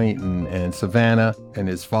Pinpoint and Savannah, and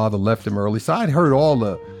his father left him early. So I'd heard all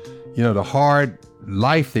the hard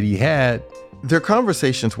life that he had. Their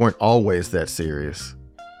conversations weren't always that serious.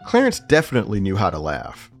 Clarence definitely knew how to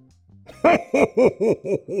laugh.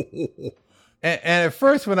 And at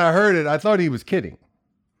first when I heard it, I thought he was kidding.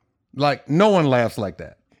 Like, no one laughs like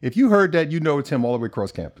that. If you heard that, you know it's him all the way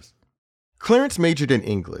across campus. Clarence majored in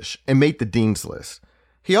English and made the dean's list.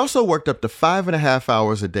 He also worked up to 5.5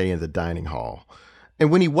 hours a day in the dining hall. And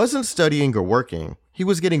when he wasn't studying or working, he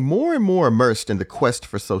was getting more and more immersed in the quest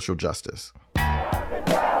for social justice.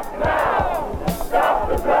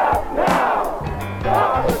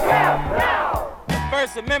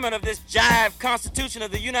 First Amendment of this jive Constitution of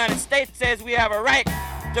the United States says we have a right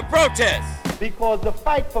to protest. Because the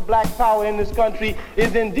fight for black power in this country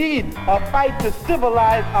is indeed a fight to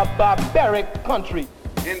civilize a barbaric country.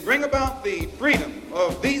 And bring about the freedom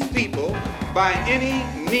of these people by any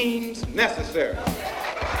means necessary.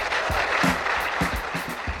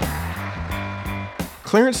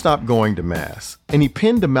 Clarence stopped going to Mass, and he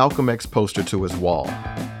pinned a Malcolm X poster to his wall.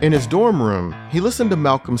 In his dorm room, he listened to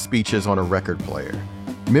Malcolm's speeches on a record player,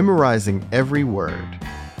 memorizing every word.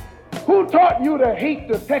 Who taught you to hate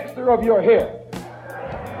the texture of your hair?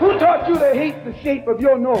 Who taught you to hate the shape of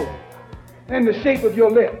your nose and the shape of your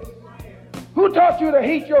lips? Who taught you to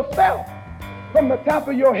hate yourself from the top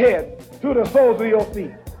of your head to the soles of your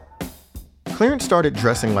feet? Clarence started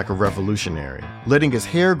dressing like a revolutionary, letting his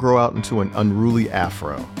hair grow out into an unruly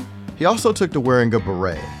afro. He also took to wearing a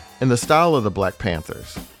beret in the style of the Black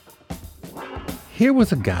Panthers. Here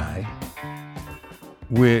was a guy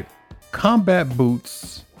with combat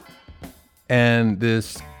boots and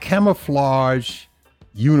this camouflage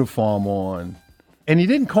uniform on, and he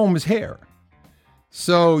didn't comb his hair.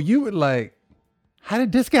 So you would like, how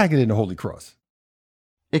did this guy get into Holy Cross?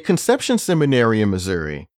 At Conception Seminary in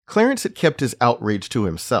Missouri, Clarence had kept his outrage to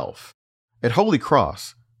himself. At Holy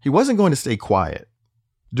Cross, he wasn't going to stay quiet.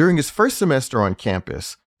 During his first semester on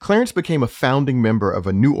campus, Clarence became a founding member of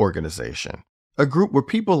a new organization, a group where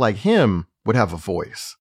people like him would have a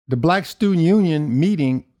voice. The Black Student Union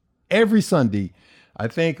meeting every Sunday, I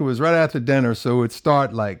think it was right after dinner, so it would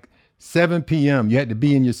start like 7 p.m. You had to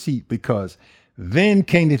be in your seat because then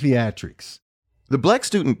came the theatrics. The Black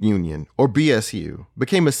Student Union, or BSU,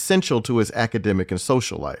 became essential to his academic and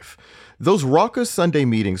social life. Those raucous Sunday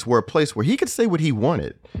meetings were a place where he could say what he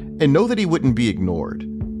wanted and know that he wouldn't be ignored.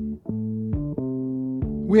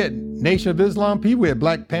 We had Nation of Islam people, we had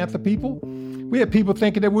Black Panther people. We had people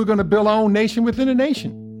thinking that we're going to build our own nation within a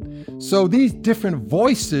nation. So these different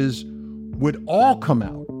voices would all come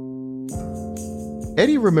out.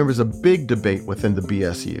 Eddie remembers a big debate within the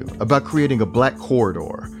BSU about creating a Black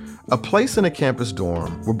corridor, a place in a campus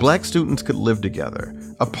dorm where Black students could live together,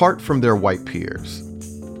 apart from their white peers.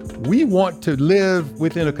 We want to live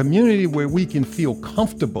within a community where we can feel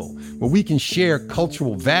comfortable, where we can share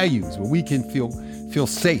cultural values, where we can feel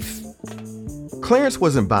safe. Clarence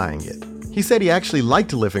wasn't buying it. He said he actually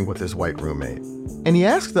liked living with his white roommate. And he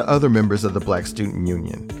asked the other members of the Black Student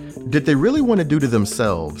Union, did they really want to do to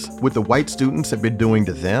themselves what the white students had been doing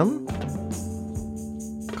to them?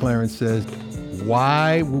 Clarence says,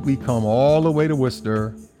 why would we come all the way to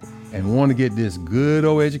Worcester and want to get this good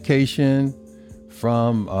old education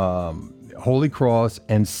from Holy Cross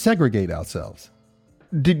and segregate ourselves?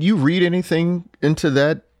 Did you read anything into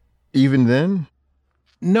that Even then?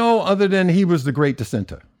 No, other than he was the great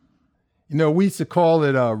dissenter. You know, we used to call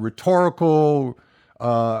it rhetorical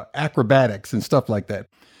acrobatics and stuff like that.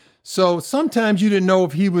 So sometimes you didn't know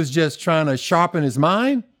if he was just trying to sharpen his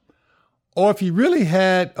mind or if he really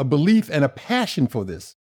had a belief and a passion for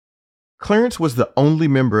this. Clarence was the only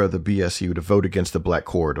member of the BSU to vote against the Black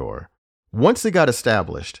Corridor. Once it got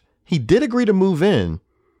established, he did agree to move in,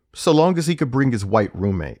 so long as he could bring his white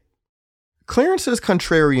roommate. Clarence's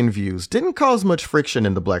contrarian views didn't cause much friction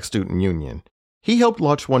in the Black Student Union. He helped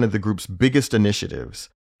launch one of the group's biggest initiatives,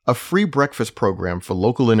 a free breakfast program for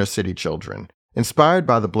local inner-city children, inspired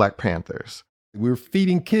by the Black Panthers. We were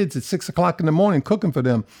feeding kids at 6 o'clock in the morning, cooking for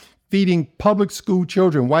them, feeding public school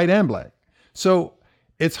children, white and Black. So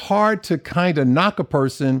it's hard to kind of knock a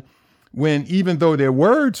person when, even though their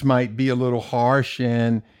words might be a little harsh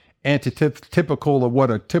and antitypical of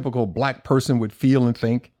what a typical Black person would feel and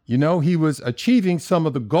think, you know, he was achieving some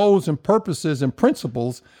of the goals and purposes and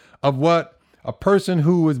principles of what a person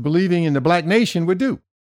who was believing in the Black nation would do.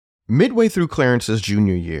 Midway through Clarence's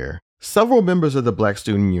junior year, several members of the Black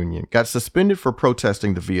Student Union got suspended for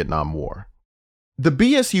protesting the Vietnam War. The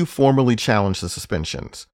BSU formally challenged the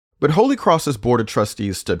suspensions, but Holy Cross's board of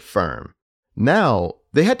trustees stood firm. Now,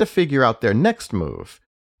 they had to figure out their next move.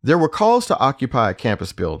 There were calls to occupy a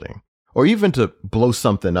campus building, or even to blow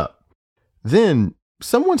something up. Then,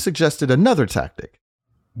 someone suggested another tactic.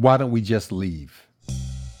 Why don't we just leave?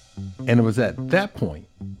 And it was at that point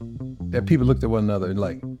that people looked at one another and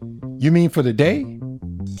like, you mean for the day?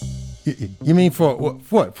 You mean for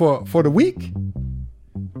what? For the week?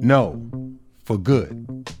 No, for good.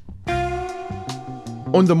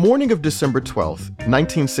 On the morning of December 12th,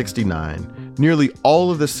 1969, nearly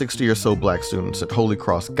all of the 60 or so Black students at Holy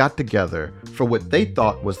Cross got together for what they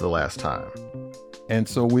thought was the last time. And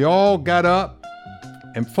so we all got up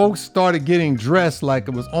and folks started getting dressed like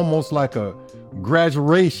it was almost like a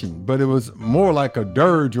graduation, but it was more like a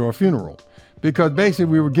dirge or a funeral, because basically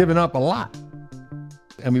we were giving up a lot.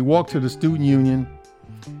 And we walked to the student union,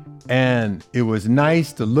 and it was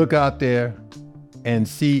nice to look out there and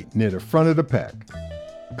see near the front of the pack,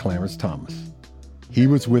 Clarence Thomas. He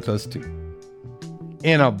was with us too,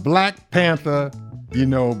 in a Black Panther,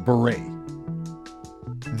 beret.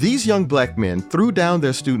 These young Black men threw down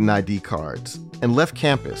their student ID cards and left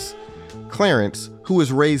campus. Clarence, who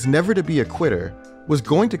was raised never to be a quitter, was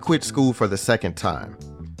going to quit school for the second time.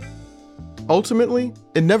 Ultimately,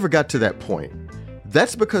 it never got to that point.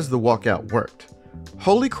 That's because the walkout worked.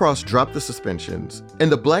 Holy Cross dropped the suspensions, and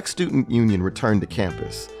the Black Student Union returned to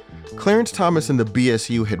campus. Clarence Thomas and the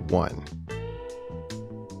BSU had won.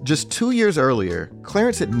 Just 2 years earlier,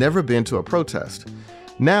 Clarence had never been to a protest.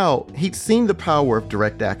 Now, he'd seen the power of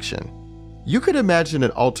direct action. You could imagine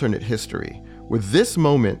an alternate history where this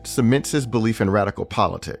moment cements his belief in radical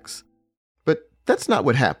politics. But that's not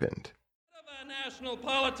what happened. Our national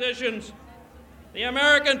politicians, the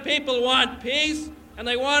American people want peace, and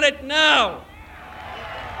they want it now.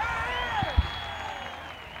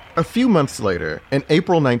 A few months later, in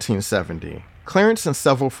April 1970, Clarence and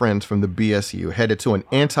several friends from the BSU headed to an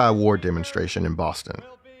anti-war demonstration in Boston.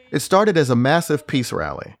 It started as a massive peace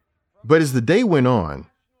rally. But as the day went on,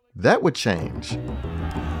 that would change.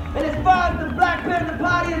 And as far as the Black Panther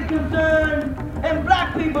Party is concerned, and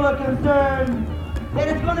Black people are concerned, that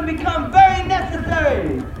it's going to become very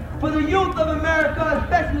necessary for the youth of America,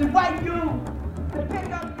 especially white youth, to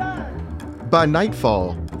pick up guns. By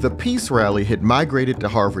nightfall, the peace rally had migrated to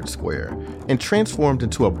Harvard Square and transformed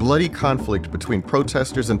into a bloody conflict between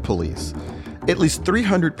protesters and police. At least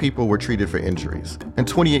 300 people were treated for injuries, and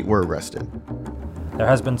 28 were arrested. There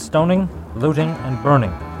has been stoning, looting, and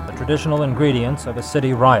burning, the traditional ingredients of a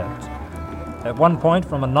city riot. At one point,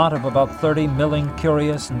 from a knot of about 30 milling,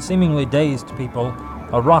 curious, and seemingly dazed people,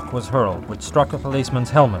 a rock was hurled, which struck a policeman's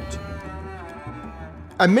helmet.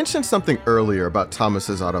 I mentioned something earlier about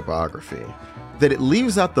Thomas's autobiography, that it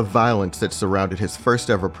leaves out the violence that surrounded his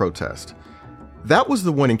first ever protest. That was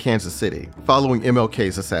the one in Kansas City, following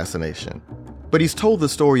MLK's assassination. But he's told the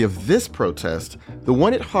story of this protest, the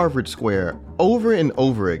one at Harvard Square, over and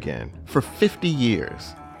over again for 50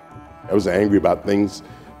 years. I was angry about things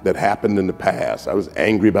that happened in the past. I was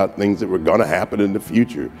angry about things that were going to happen in the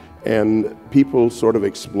future. And people sort of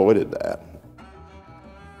exploited that.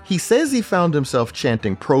 He says he found himself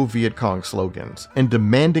chanting pro-Viet Cong slogans and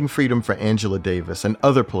demanding freedom for Angela Davis and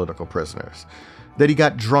other political prisoners. That he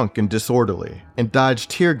got drunk and disorderly and dodged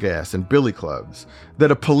tear gas and billy clubs.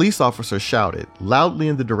 That a police officer shouted loudly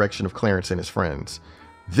in the direction of Clarence and his friends,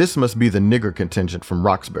 "This must be the nigger contingent from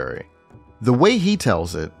Roxbury." The way he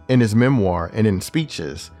tells it, in his memoir and in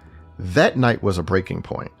speeches, that night was a breaking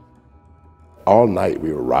point. All night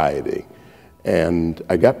we were rioting. And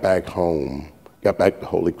I got back home, got back to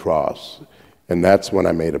Holy Cross, and that's when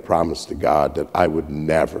I made a promise to God that I would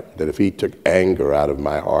never, that if he took anger out of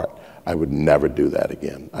my heart, I would never do that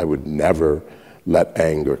again. I would never let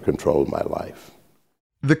anger control my life.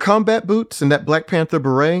 The combat boots and that Black Panther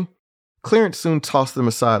beret, Clarence soon tossed them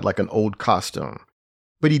aside like an old costume.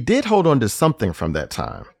 But he did hold on to something from that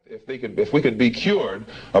time. If we could be cured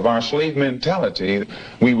of our slave mentality,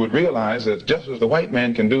 we would realize that just as the white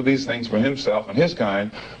man can do these things for himself and his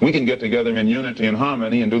kind, we can get together in unity and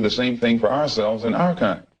harmony and do the same thing for ourselves and our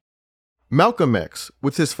kind. Malcolm X,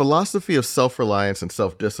 with his philosophy of self-reliance and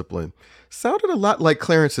self-discipline, sounded a lot like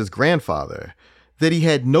Clarence's grandfather, that he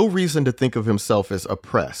had no reason to think of himself as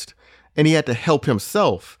oppressed, and he had to help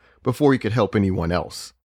himself before he could help anyone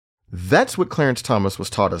else. That's what Clarence Thomas was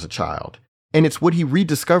taught as a child, and it's what he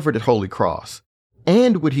rediscovered at Holy Cross,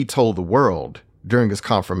 and what he told the world during his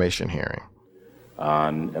confirmation hearing.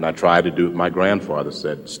 And I tried to do what my grandfather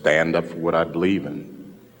said, stand up for what I believe in.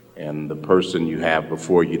 And the person you have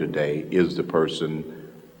before you today is the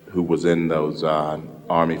person who was in those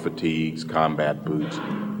army fatigues, combat boots,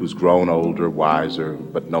 who's grown older, wiser,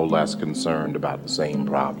 but no less concerned about the same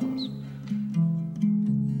problems.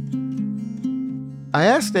 I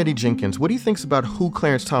asked Eddie Jenkins what he thinks about who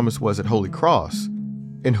Clarence Thomas was at Holy Cross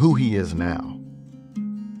and who he is now.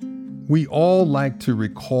 We all like to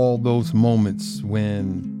recall those moments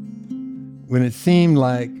when it seemed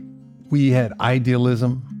like we had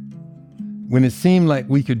idealism, when it seemed like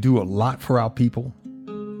we could do a lot for our people.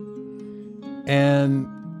 And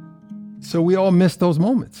so we all miss those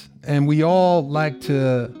moments. And we all like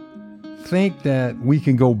to think that we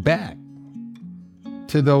can go back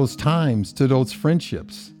to those times, to those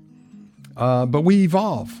friendships. But we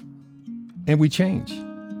evolve and we change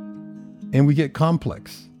and we get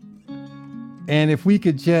complex. And if we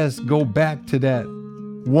could just go back to that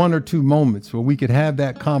one or two moments where we could have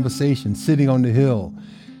that conversation sitting on the hill,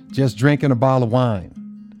 just drinking a bottle of wine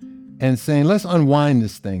and saying, let's unwind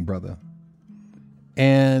this thing, brother.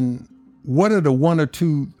 And what are the one or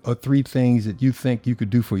two or three things that you think you could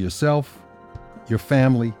do for yourself, your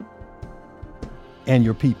family, and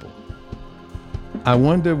your people? I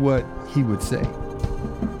wonder what he would say.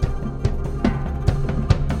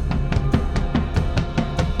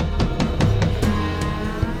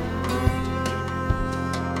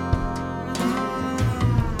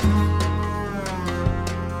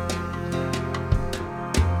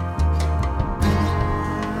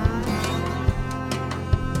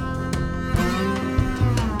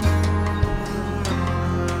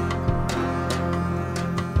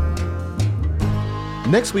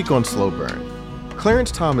 Next week on Slow Burn,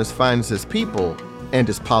 Clarence Thomas finds his people and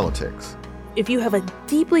his politics. If you have a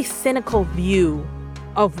deeply cynical view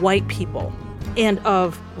of white people and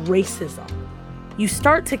of racism, you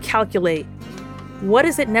start to calculate, what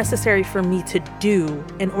is it necessary for me to do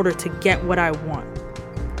in order to get what I want?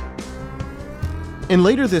 And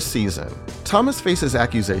later this season, Thomas faces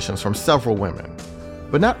accusations from several women,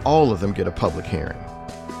 but not all of them get a public hearing.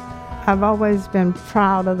 I've always been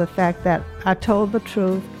proud of the fact that I told the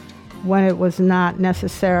truth when it was not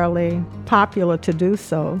necessarily popular to do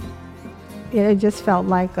so. It just felt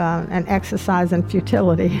like an exercise in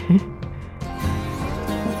futility.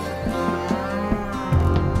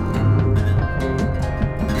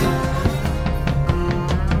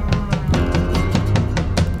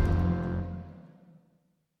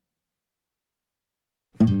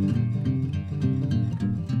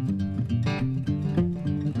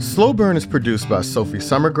 Slow Burn is produced by Sophie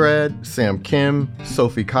Summergrad, Sam Kim,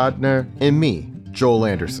 Sophie Codner, and me, Joel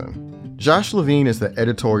Anderson. Josh Levine is the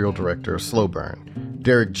editorial director of Slow Burn.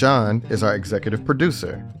 Derek John is our executive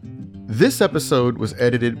producer. This episode was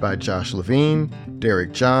edited by Josh Levine,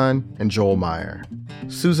 Derek John, and Joel Meyer.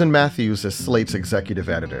 Susan Matthews is Slate's executive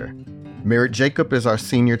editor. Merritt Jacob is our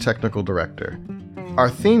senior technical director.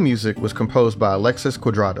 Our theme music was composed by Alexis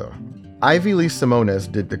Cuadrado. Ivy Lee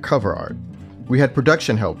Simones did the cover art. We had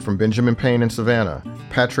production help from Benjamin Payne in Savannah,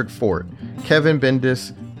 Patrick Fort, Kevin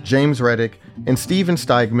Bendis, James Reddick, and Steven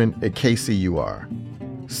Steigman at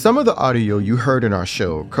KCUR. Some of the audio you heard in our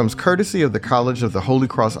show comes courtesy of the College of the Holy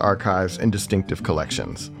Cross Archives and Distinctive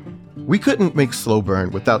Collections. We couldn't make Slow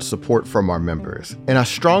Burn without support from our members, and I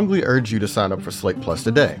strongly urge you to sign up for Slate Plus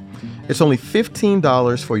today. It's only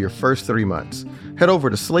 $15 for your first 3 months. Head over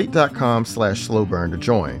to slate.com/slowburn to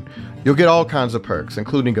join. You'll get all kinds of perks,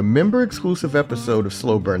 including a member-exclusive episode of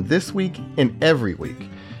Slow Burn this week and every week.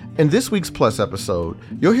 In this week's Plus episode,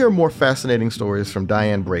 you'll hear more fascinating stories from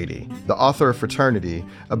Diane Brady, the author of Fraternity,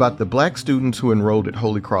 about the black students who enrolled at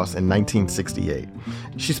Holy Cross in 1968.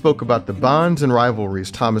 She spoke about the bonds and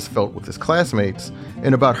rivalries Thomas felt with his classmates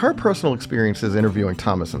and about her personal experiences interviewing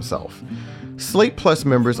Thomas himself. Slate Plus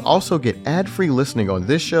members also get ad-free listening on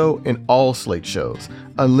this show and all Slate shows,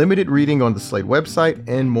 unlimited reading on the Slate website,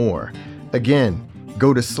 and more. Again,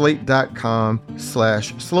 go to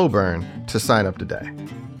slate.com/slowburn to sign up today.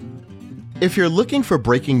 If you're looking for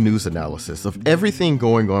breaking news analysis of everything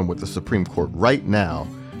going on with the Supreme Court right now,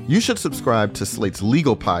 you should subscribe to Slate's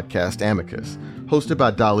legal podcast, Amicus, hosted by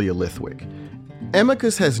Dahlia Lithwick.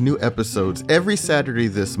 Amicus has new episodes every Saturday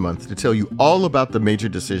this month to tell you all about the major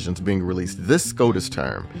decisions being released this SCOTUS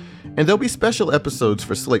term, and there'll be special episodes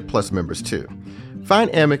for Slate Plus members too. Find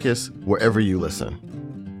Amicus wherever you listen.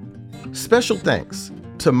 Special thanks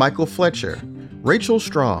to Michael Fletcher, Rachel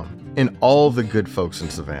Strong, and all the good folks in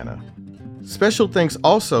Savannah. Special thanks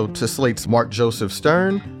also to Slate's Mark Joseph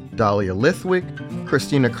Stern, Dahlia Lithwick,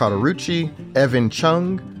 Christina Carterucci, Evan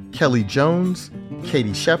Chung, Kelly Jones,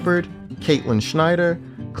 Katie Shepard, Caitlin Schneider,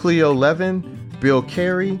 Cleo Levin, Bill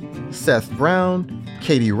Carey, Seth Brown,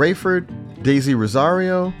 Katie Rayford, Daisy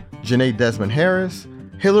Rosario, Janae Desmond Harris,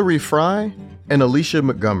 Hillary Fry, and Alicia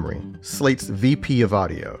Montgomery, Slate's VP of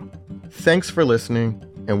Audio. Thanks for listening,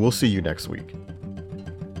 and we'll see you next week.